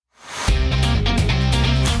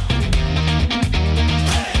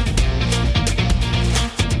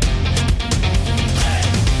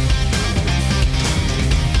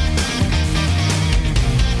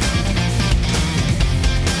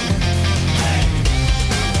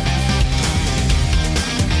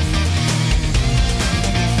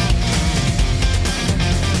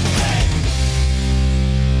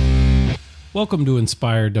Welcome to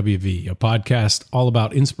Inspire WV, a podcast all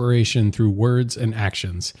about inspiration through words and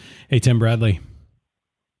actions. Hey, Tim Bradley.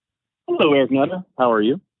 Hello, Eric Nutter. How are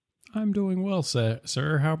you? I'm doing well,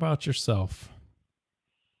 sir. How about yourself?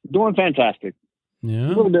 Doing fantastic. Yeah. A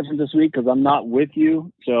little different this week because I'm not with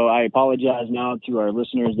you, so I apologize now to our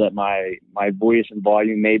listeners that my voice and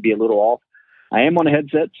volume may be a little off. I am on a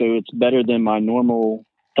headset, so it's better than my normal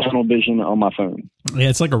tunnel vision on my phone. Yeah,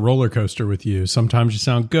 it's like a roller coaster with you. Sometimes you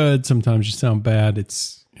sound good, sometimes you sound bad.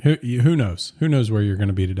 It's who knows? Who knows where you're going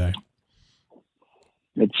to be today?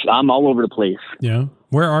 I'm all over the place. Yeah.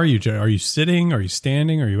 Where are you, Jay? Are you sitting? Are you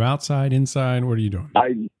standing? Are you outside? Inside? What are you doing?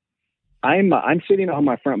 I'm sitting on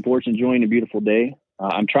my front porch enjoying a beautiful day.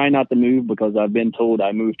 I'm trying not to move because I've been told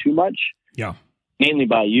I move too much. Yeah. Mainly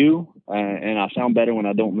by you, and I sound better when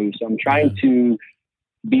I don't move. So I'm trying to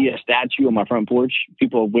be a statue on my front porch.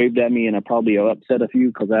 People have waved at me, and I probably upset a few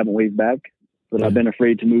because I haven't waved back. But I've been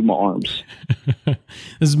afraid to move my arms. This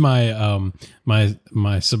is my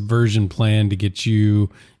my subversion plan to get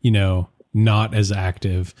you, not as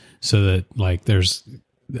active, so that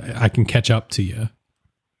I can catch up to you.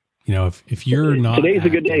 If you're not today's active,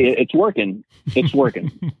 a good day. It's working. It's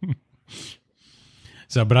working.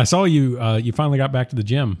 So, but I saw you. You finally got back to the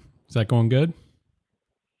gym. Is that going good?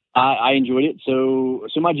 I enjoyed it. So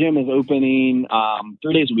my gym is opening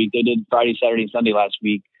 3 days a week. They did Friday, Saturday, and Sunday last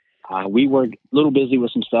week. We were a little busy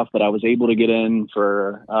with some stuff, but I was able to get in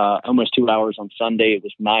for almost 2 hours on Sunday. It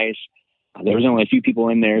was nice. There was only a few people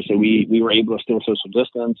in there, so we were able to still social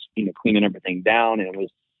distance, cleaning everything down, and it was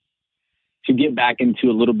to get back into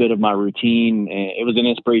a little bit of my routine. And it was an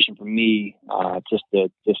inspiration for me just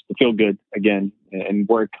to feel good again and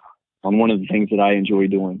work on one of the things that I enjoy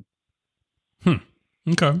doing.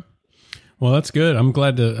 Okay. Well, that's good. I'm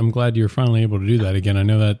glad you're finally able to do that again. I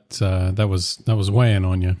know that was weighing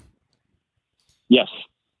on you. Yes.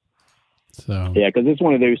 So yeah, because it's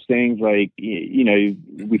one of those things like,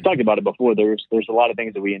 we've talked about it before. There's a lot of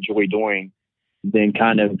things that we enjoy doing. Then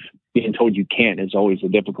kind of being told you can't is always the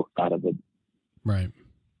difficult side of it. Right.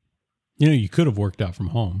 You could have worked out from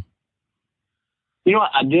home.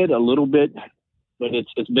 I did a little bit, but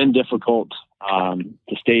it's been difficult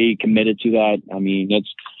to stay committed to that. I mean,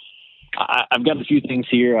 I've got a few things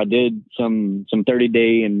here. I did some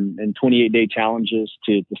 30-day and 28-day challenges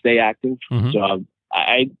to stay active. Mm-hmm. So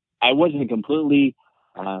I wasn't completely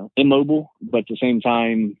immobile, but at the same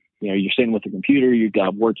time, you're sitting with the computer, you've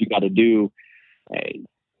got work you got to do.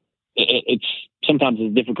 It's sometimes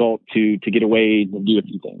it's difficult to get away and do a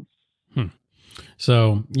few things.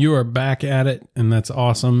 So you are back at it, and that's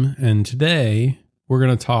awesome. And today we're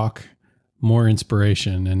going to talk more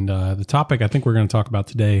inspiration. And the topic I think we're going to talk about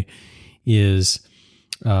today is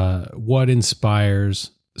what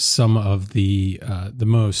inspires some of the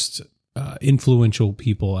most influential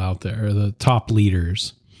people out there, the top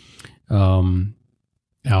leaders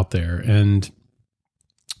out there. And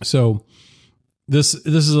so this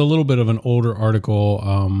is a little bit of an older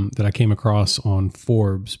article that I came across on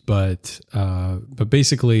Forbes, but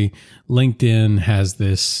basically LinkedIn has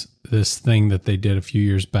this thing that they did a few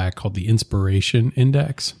years back called the Inspiration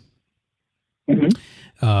Index. Mm-hmm.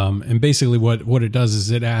 And basically what it does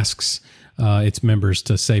is it asks its members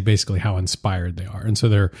to say basically how inspired they are. And so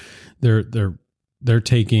they're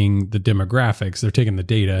taking the demographics, they're taking the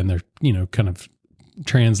data, and they're kind of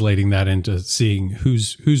translating that into seeing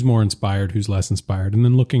who's more inspired, who's less inspired, and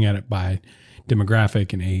then looking at it by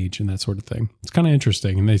demographic and age and that sort of thing. It's kind of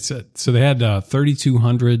interesting. And they said, so they had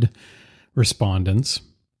 3,200 respondents,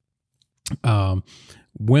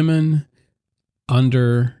 women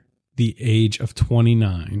under the age of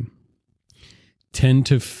 29 tend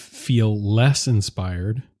to feel less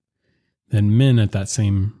inspired than men at that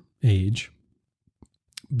same age.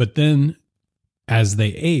 But then as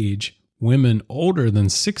they age, women older than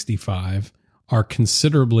 65 are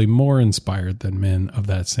considerably more inspired than men of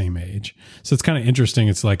that same age. So it's kind of interesting.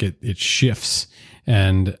 It's like it shifts.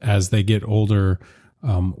 And as they get older,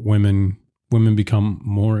 women become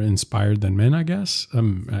more inspired than men, I guess.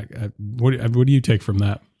 What do you take from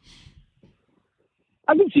that?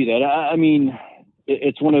 I can see that. I mean,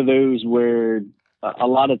 it's one of those where a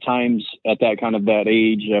lot of times at that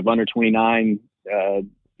age of under 29,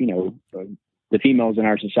 the females in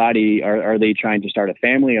our society, are they trying to start a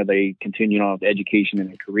family? Are they continuing on with education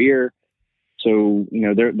and a career? So,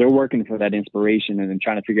 they're working for that inspiration and then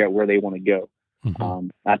trying to figure out where they want to go. Mm-hmm.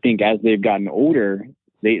 I think as they've gotten older,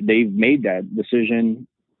 they've made that decision.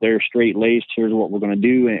 They're straight laced. Here's what we're going to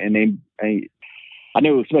do. And I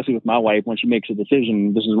know, especially with my wife, when she makes a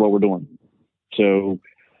decision, this is what we're doing. So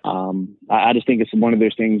I just think it's one of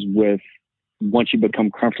those things with once you become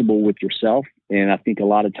comfortable with yourself And I think a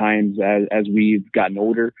lot of times as we've gotten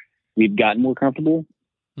older, we've gotten more comfortable.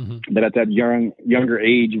 Mm-hmm. But at that younger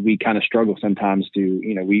age, we kind of struggle sometimes to,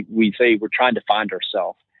 we say we're trying to find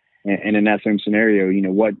ourselves. And in that same scenario,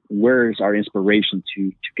 where's our inspiration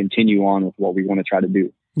to continue on with what we want to try to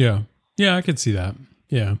do? Yeah. Yeah, I could see that.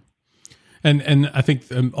 Yeah. And I think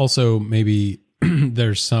also maybe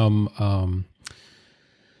there's some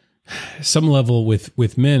level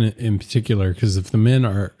with men in particular, because if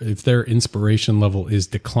their inspiration level is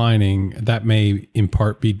declining, that may in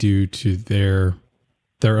part be due to their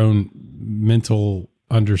own mental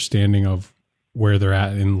understanding of where they're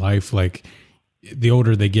at in life. Like the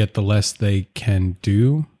older they get, the less they can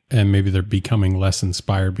do. And maybe they're becoming less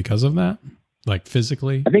inspired because of that, like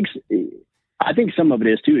physically. I think some of it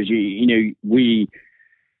is too, is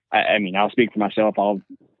I'll speak for myself.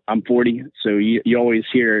 I'm 40. So you always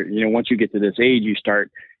hear, once you get to this age, you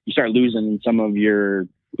start losing some of your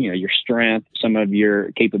strength, some of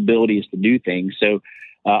your capabilities to do things. So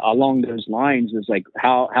along those lines is like,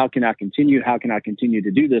 how can I continue? How can I continue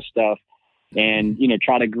to do this stuff and,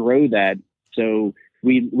 try to grow that? So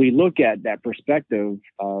we look at that perspective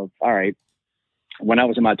of, all right, when I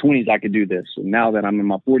was in my 20s, I could do this. And now that I'm in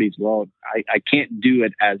my 40s, well, I can't do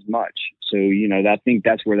it as much. So, I think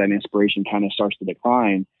that's where that inspiration kind of starts to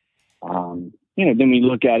decline. Then we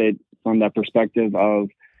look at it from that perspective of,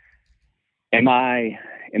 am I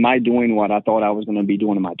doing what I thought I was going to be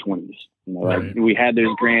doing in my 20s? Right. Like we had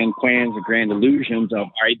those grand plans and grand illusions of,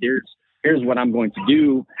 all right, here's what I'm going to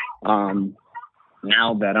do.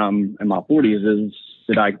 Now that I'm in my 40s,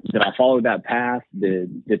 did I follow that path?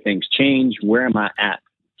 Did things change? Where am I at?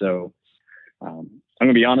 So I'm going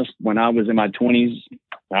to be honest. When I was in my 20s,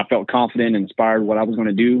 I felt confident and inspired what I was going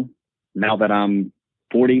to do. Now that I'm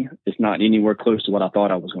 40, it's not anywhere close to what I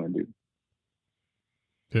thought I was going to do.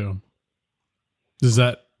 Yeah.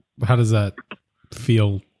 How does that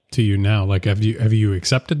feel to you now? Like, have you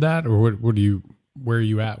accepted that, or where are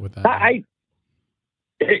you at with that?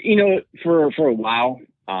 For a while,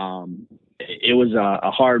 it was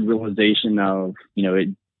a hard realization of,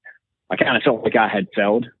 I kind of felt like I had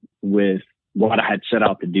failed with what I had set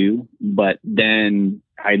out to do. But then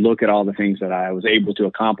I look at all the things that I was able to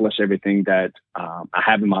accomplish, everything that I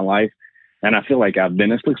have in my life, and I feel like I've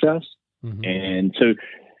been a success. Mm-hmm. And so,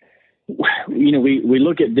 we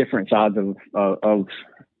look at different sides of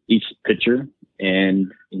each picture,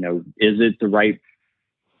 and, is it the right,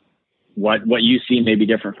 what you see may be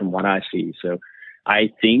different from what I see. So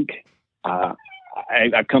I think I've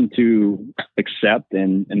come to accept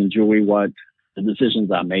and enjoy what the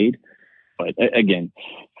decisions I made. But again,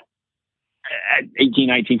 at 18,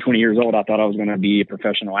 19, 20 years old, I thought I was going to be a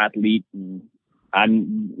professional athlete. And I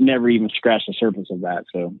never even scratched the surface of that.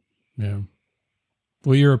 So, yeah.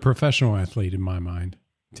 Well, you're a professional athlete in my mind,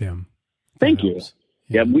 Tim. Thank you.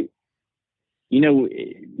 Yeah. One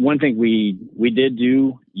thing we did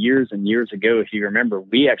do years and years ago, if you remember,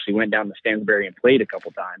 we actually went down to Stansbury and played a couple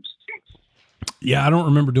times. Yeah, I don't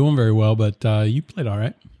remember doing very well, but you played all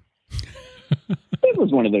right. It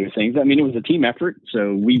was one of those things. I mean, it was a team effort,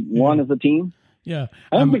 so we won as a team. Yeah.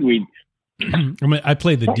 I don't think we... I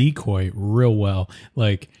played the decoy real well.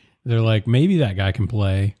 Like, they're like, maybe that guy can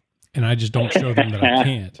play, and I just don't show them that I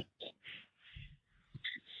can't.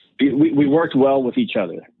 We worked well with each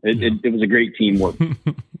other. It was a great teamwork.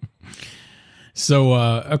 So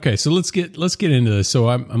okay, so let's get into this. So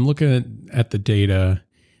I'm looking at the data.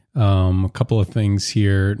 A couple of things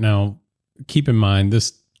here. Now, keep in mind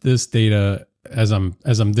this data, as I'm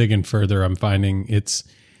digging further, I'm finding it's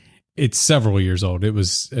several years old.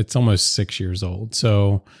 It's almost 6 years old.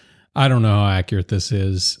 So I don't know how accurate this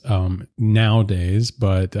is nowadays,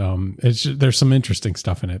 but there's some interesting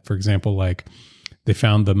stuff in it. For example, like, they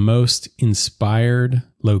found the most inspired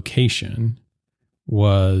location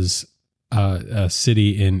was a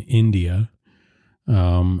city in India,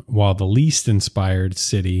 while the least inspired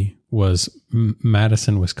city was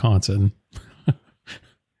Madison, Wisconsin. I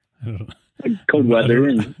don't know. Cold weather.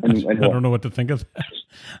 I don't know what to think of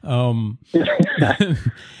that.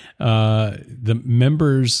 The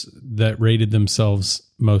members that rated themselves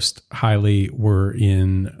most highly were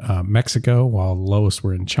in Mexico, while the lowest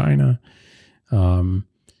were in China.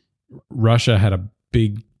 Russia had a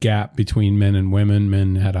big gap between men and women.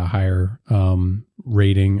 Men had a higher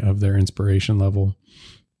rating of their inspiration level.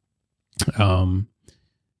 And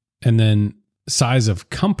then size of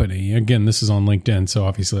company. Again, this is on LinkedIn, so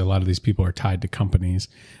obviously a lot of these people are tied to companies.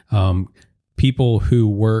 People who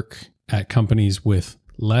work at companies with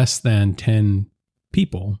less than 10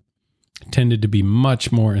 people tended to be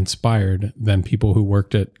much more inspired than people who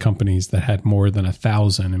worked at companies that had more than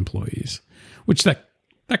 1,000 employees. Which that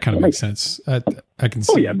That kind of makes sense. I can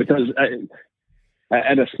see. Oh yeah, because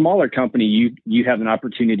at a smaller company, you have an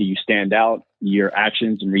opportunity. You stand out. Your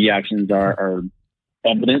actions and reactions are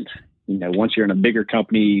evident. Once you're in a bigger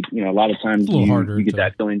company, a lot of times you get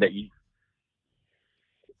that feeling that you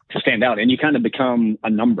to stand out, and you kind of become a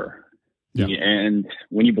number. Yeah. And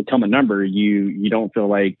when you become a number, you don't feel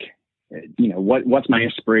like, what's my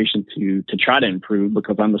inspiration to try to improve,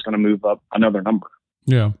 because I'm just going to move up another number.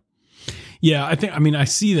 Yeah. Yeah. I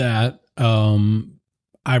see that.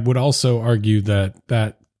 I would also argue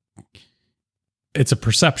that it's a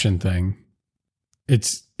perception thing.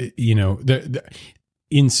 It's,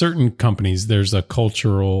 in certain companies, there's a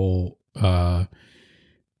cultural,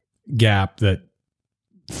 gap that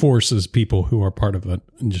forces people who are part of it,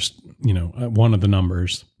 just, one of the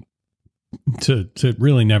numbers, to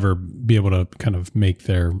really never be able to kind of make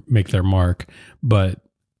their mark. But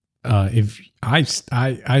if I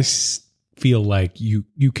feel like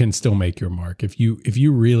you can still make your mark if you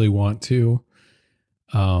really want to,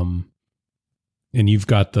 and you've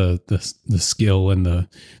got the skill and the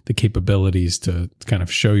capabilities to kind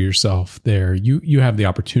of show yourself there, you have the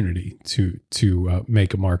opportunity to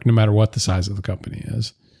make a mark, no matter what the size of the company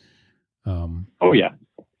is. Oh yeah.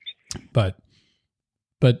 But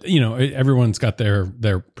everyone's got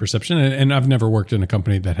their perception, and I've never worked in a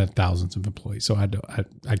company that had thousands of employees, so I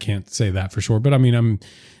can't say that for sure. But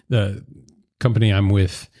the company I'm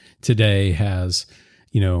with today has,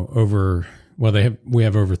 we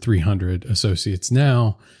have over 300 associates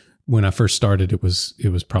now. When I first started, it was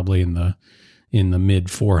probably in the mid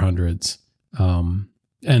 400s. And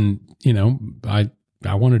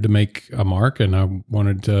I wanted to make a mark, and I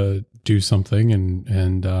wanted to do something,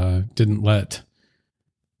 and didn't let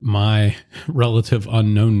my relative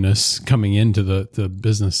unknownness coming into the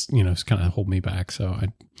business, kind of hold me back. So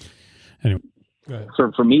anyway. Go ahead.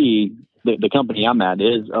 So for me, the company I'm at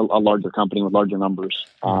is a larger company with larger numbers.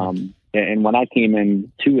 And when I came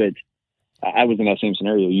into it, I was in that same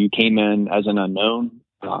scenario. You came in as an unknown.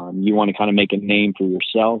 You want to kind of make a name for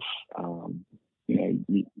yourself. For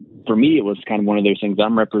me, it was kind of one of those things.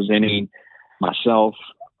 I'm representing myself,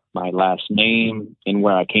 my last name, and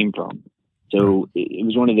where I came from. So it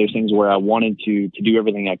was one of those things where I wanted to do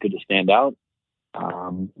everything I could to stand out.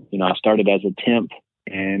 I started as a temp,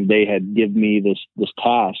 and they had given me this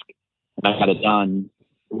task, and I got it done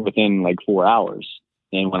within like 4 hours.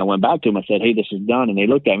 And when I went back to them, I said, "Hey, this is done." And they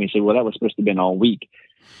looked at me and said, "Well, that was supposed to have been all week."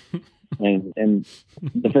 and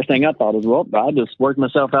the first thing I thought is, well, I just worked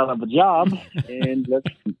myself out of a job, and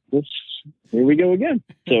let's here we go again.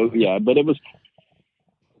 So yeah, but I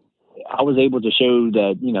was able to show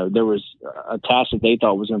that, there was a task that they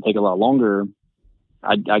thought was going to take a lot longer.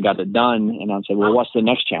 I got it done, and I said, well, what's the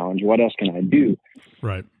next challenge? What else can I do?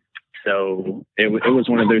 Right. So it was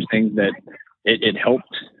one of those things that it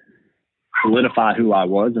helped solidify who I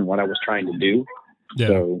was and what I was trying to do. Yeah.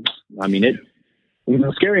 So, it was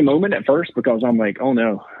a scary moment at first, because I'm like, oh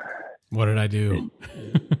no. What did I do?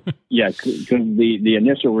 Yeah. Because the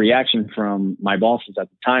initial reaction from my bosses at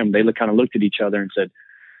the time, they kind of looked at each other and said,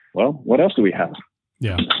 well, what else do we have?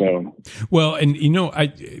 Yeah. So, well, and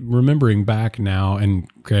I remembering back now, and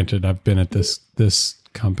granted, I've been at this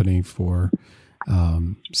company for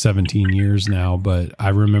 17 years now, but I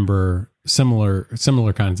remember similar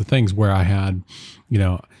kinds of things where I had,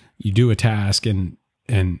 you do a task and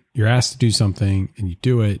you're asked to do something, and you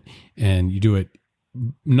do it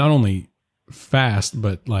not only fast,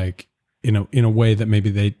 but like in a way that maybe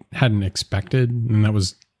they hadn't expected, and that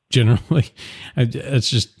was generally, it's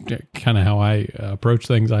just kind of how I approach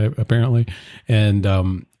things. Apparently, and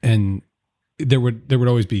there would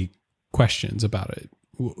always be questions about it.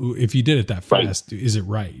 If you did it that fast, is it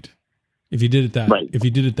right? If you did it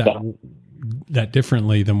that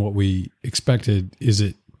differently than what we expected, is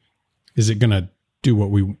it going to do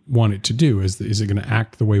what we want it to do? Is it going to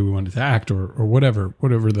act the way we want it to act, or whatever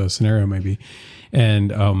the scenario may be?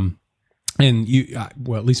 And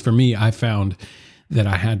at least for me, I found that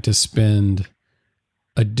I had to spend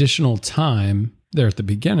additional time there at the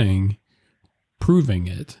beginning proving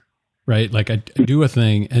it, right? Like I do a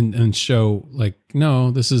thing and show like,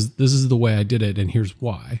 no, this is the way I did it, and here's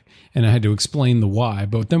why. And I had to explain the why.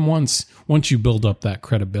 But then once you build up that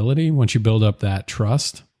credibility, once you build up that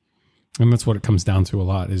trust, and that's what it comes down to a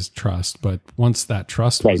lot, is trust. But once that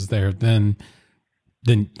trust was there, then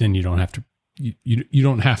you don't have to you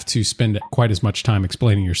don't have to spend quite as much time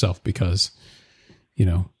explaining yourself, because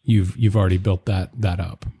you've already built that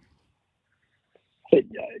up.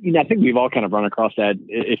 I think we've all kind of run across that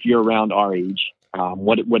if you're around our age.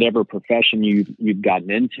 whatever profession you've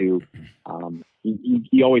gotten into.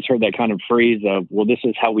 You always heard that kind of phrase of, well, this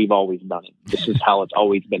is how we've always done it. This is how it's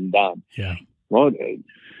always been done. Yeah. Well,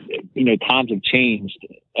 times have changed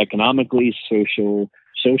economically,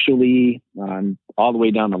 socially, all the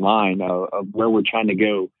way down the line of where we're trying to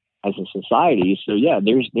go as a society. So yeah,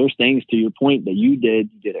 there's things, to your point, that you did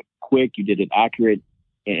it quick, you did it accurate,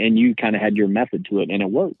 and you kind of had your method to it, and it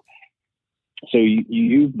worked. So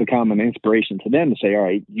you've become an inspiration to them to say, all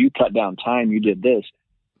right, you cut down time, you did this,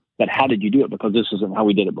 but how did you do it? Because this isn't how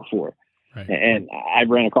we did it before. Right. And I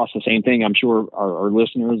ran across the same thing. I'm sure our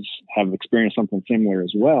listeners have experienced something similar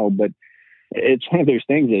as well, but it's one of those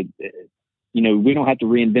things that, we don't have to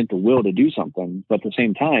reinvent the wheel to do something, but at the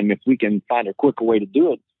same time, if we can find a quicker way to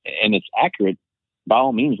do it and it's accurate, by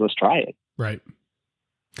all means, let's try it. Right.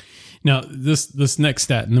 Now, this next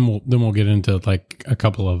stat, and then we'll get into like a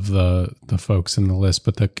couple of the folks in the list,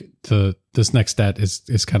 but this next stat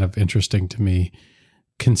is kind of interesting to me,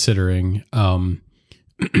 considering.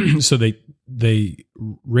 So they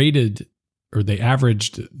rated, or they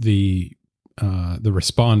averaged the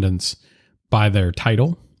respondents by their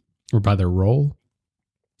title or by their role,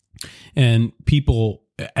 and people,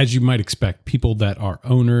 as you might expect, people that are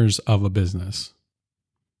owners of a business,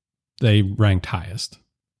 they ranked highest.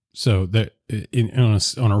 So that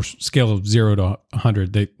on a scale of 0 to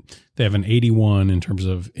 100, they have an 81 in terms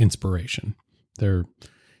of inspiration. Their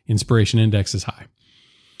inspiration index is high.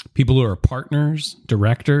 People who are partners,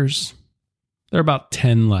 directors, they're about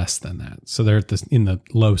 10 less than that. So they're in the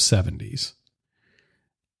low 70s.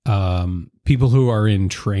 People who are in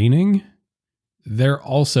training, they're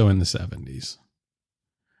also in the 70s.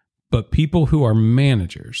 But people who are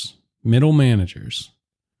managers, middle managers,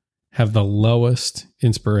 have the lowest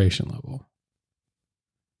inspiration level.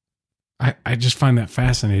 I just find that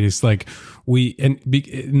fascinating. It's like and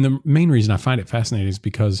the main reason I find it fascinating is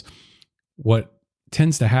because what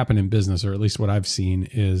tends to happen in business, or at least what I've seen,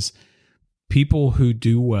 is people who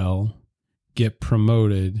do well get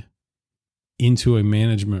promoted into a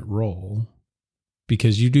management role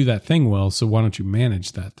because you do that thing well. So why don't you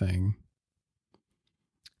manage that thing?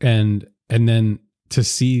 And then to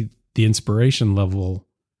see the inspiration level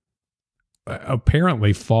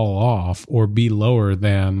apparently fall off or be lower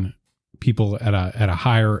than people at a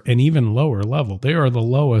higher and even lower level. They are the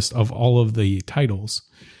lowest of all of the titles.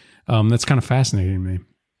 That's kind of fascinating to me.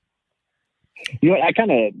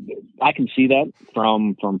 I can see that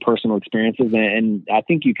from personal experiences, and I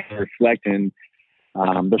think you can reflect, and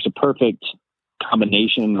there's a perfect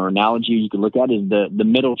combination or analogy you can look at is the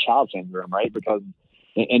middle child syndrome, right? Because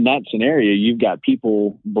in that scenario, you've got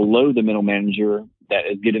people below the middle manager that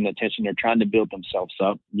is getting attention. They're trying to build themselves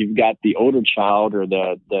up. You've got the older child or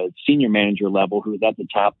the senior manager level who's at the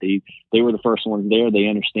top. They were the first ones there. They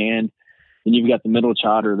understand. And you've got the middle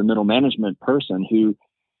child or the middle management person who,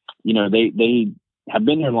 they have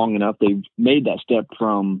been there long enough. They've made that step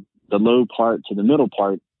from the low part to the middle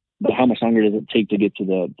part, but how much longer does it take to get to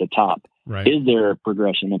the top? Right. Is there a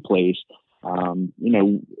progression in place? And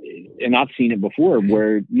I've seen it before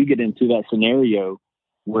where you get into that scenario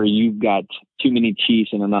where you've got too many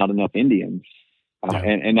chiefs and not enough Indians.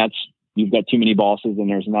 And that's, you've got too many bosses and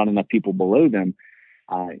there's not enough people below them.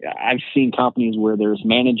 I've seen companies where there's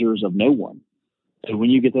managers of no one. So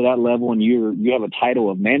when you get to that level and you have a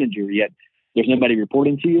title of manager, yet there's nobody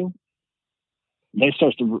reporting to you, that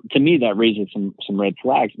starts to me, that raises some red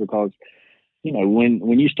flags, because,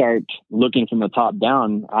 when you start looking from the top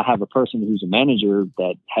down, I have a person who's a manager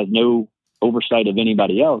that has no oversight of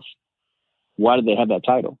anybody else. Why do they have that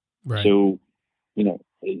title? Right. So,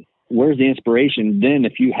 where's the inspiration? Then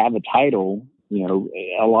if you have a title,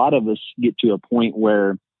 a lot of us get to a point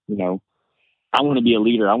where, I want to be a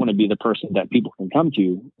leader. I want to be the person that people can come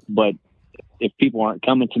to. But if people aren't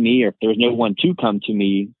coming to me, or if there's no one to come to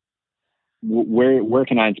me, where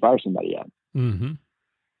can I inspire somebody at? Mm-hmm.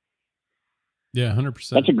 Yeah,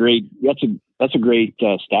 100%. That's a great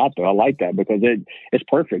stat, though. I like that because it's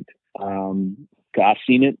perfect. I've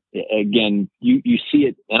seen it again. You see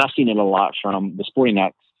it, and I've seen it a lot from the sporting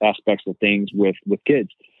aspects of things with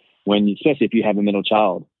kids. Especially if you have a middle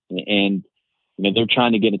child, and they're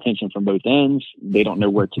trying to get attention from both ends. They don't know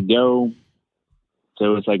where to go.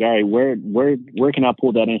 So it's like, all right, where can I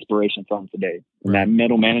pull that inspiration from today? And that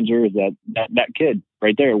middle manager is that kid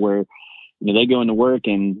right there, where they go into work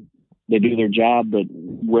and they do their job, but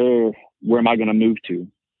where am I going to move to?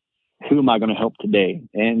 Who am I going to help today?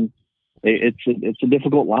 And it's a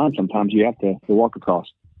difficult line sometimes you have to walk across.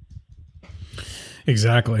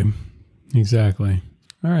 Exactly.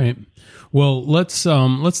 All right. Well, let's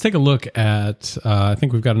take a look at. I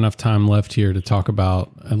think we've got enough time left here to talk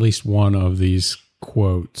about at least one of these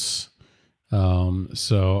quotes. So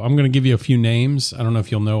I'm going to give you a few names. I don't know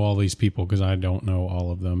if you'll know all these people because I don't know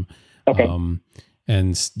all of them. Okay.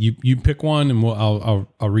 And you pick one, and I'll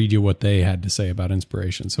read you what they had to say about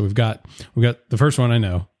inspiration. So we've got the first one I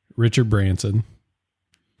know, Richard Branson.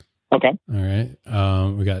 Okay. All right.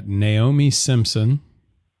 We got Naomi Simpson.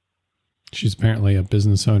 She's apparently a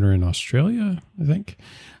business owner in Australia, I think.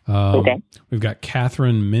 Okay. We've got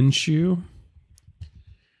Catherine Minshew.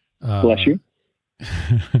 Bless you.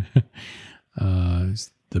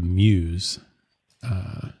 The Muse.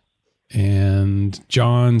 And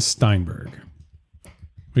John Steinberg.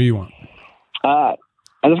 What do you want?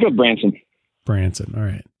 Let's go with Branson. Branson. All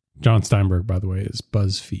right. John Steinberg, by the way, is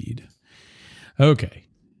BuzzFeed. Okay.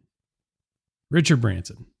 Richard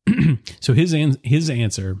Branson. So his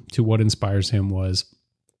answer to what inspires him was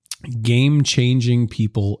game-changing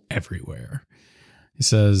people everywhere. He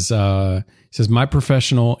says, my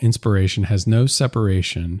professional inspiration has no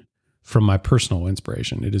separation from my personal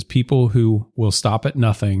inspiration. It is people who will stop at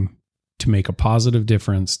nothing to make a positive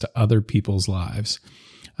difference to other people's lives.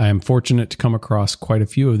 I am fortunate to come across quite a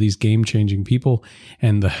few of these game-changing people,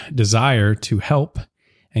 and the desire to help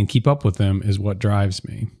and keep up with them is what drives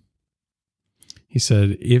me. He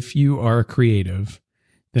said, if you are a creative,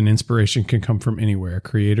 then inspiration can come from anywhere.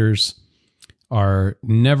 Creators are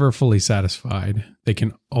never fully satisfied. They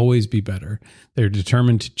can always be better. They're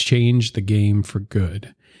determined to change the game for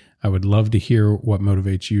good. I would love to hear what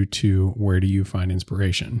motivates you to where do you find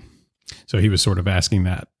inspiration? So he was sort of asking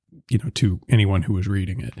that, to anyone who was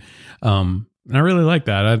reading it. And I really like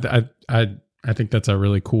that. I think that's a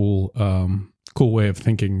really cool way of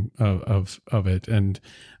thinking of it. And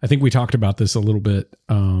I think we talked about this a little bit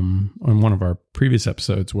on one of our previous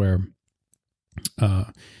episodes where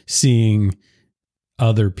seeing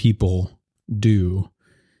other people do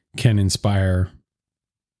can inspire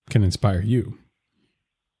you.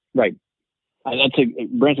 Right.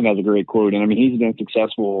 Branson has a great quote. And I mean, he's been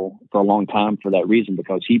successful for a long time for that reason,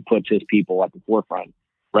 because he puts his people at the forefront,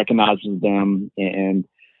 recognizes them, and,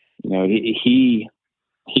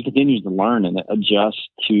 he continues to learn and adjust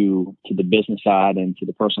to the business side and to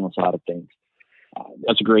the personal side of things.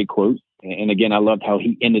 That's a great quote. And again, I loved how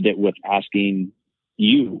he ended it with asking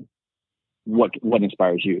you what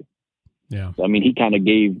inspires you. Yeah. So, I mean, he kind of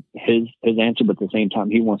gave his answer, but at the same time,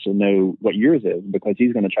 he wants to know what yours is, because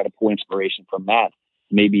he's going to try to pull inspiration from that,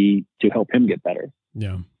 maybe to help him get better.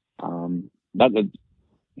 Yeah.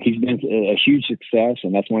 He's been a huge success,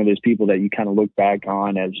 and that's one of those people that you kind of look back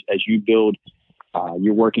on as you build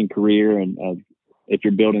your working career, and if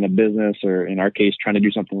you're building a business, or in our case, trying to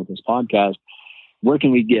do something with this podcast, where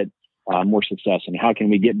can we get more success, and how can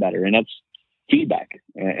we get better? And that's feedback.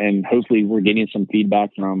 And hopefully we're getting some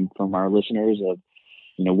feedback from our listeners of,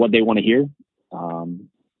 what they want to hear,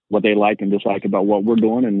 what they like and dislike about what we're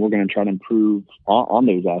doing. And we're going to try to improve on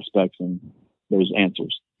those aspects and those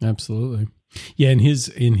answers. Absolutely. Yeah. In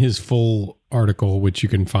his full article, which you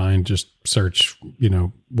can find, just search,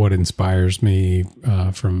 what inspires me,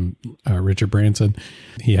 from Richard Branson.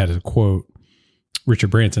 He had a quote.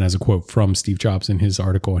 Richard Branson has a quote from Steve Jobs in his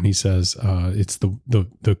article, and he says, it's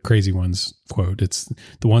the crazy ones quote. It's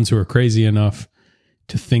the ones who are crazy enough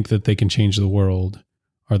to think that they can change the world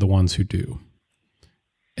are the ones who do.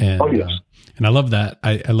 And, yes. And I love that.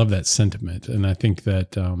 I love that sentiment. And I think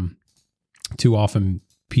that, too often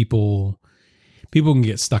people can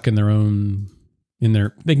get stuck in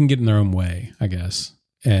they can get in their own way, I guess.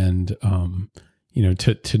 And,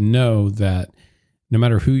 to know that no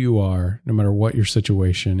matter who you are, no matter what your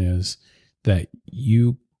situation is, that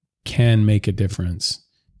you can make a difference,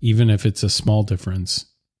 even if it's a small difference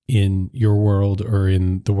in your world or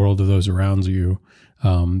in the world of those around you,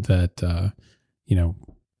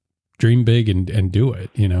 dream big and do it,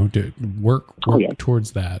 work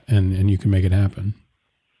towards that, and you can make it happen.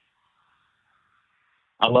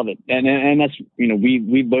 I love it. And that's,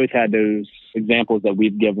 we both had those examples that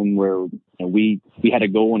we've given where we had a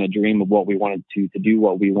goal and a dream of what we wanted to do,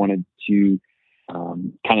 what we wanted to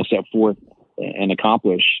kind of set forth and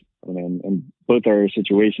accomplish. And both our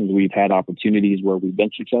situations, we've had opportunities where we've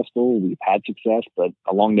been successful, we've had success, but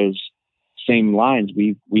along those same lines,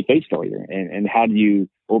 we faced failure. And how do you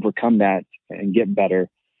overcome that and get better?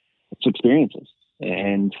 It's experiences.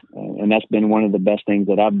 And that's been one of the best things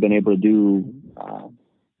that I've been able to do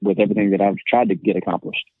with everything that I've tried to get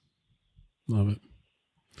accomplished. Love it.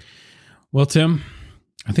 Well, Tim,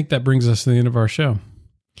 I think that brings us to the end of our show.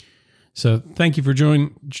 So thank you for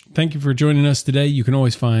joining us today. You can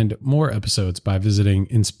always find more episodes by visiting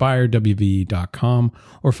inspirewv.com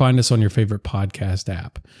or find us on your favorite podcast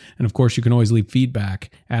app. And of course, you can always leave feedback,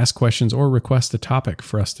 ask questions, or request a topic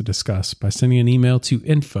for us to discuss by sending an email to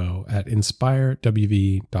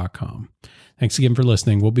info@inspirewv.com. Thanks again for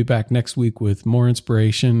listening. We'll be back next week with more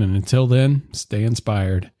inspiration. And until then, stay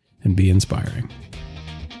inspired and be inspiring.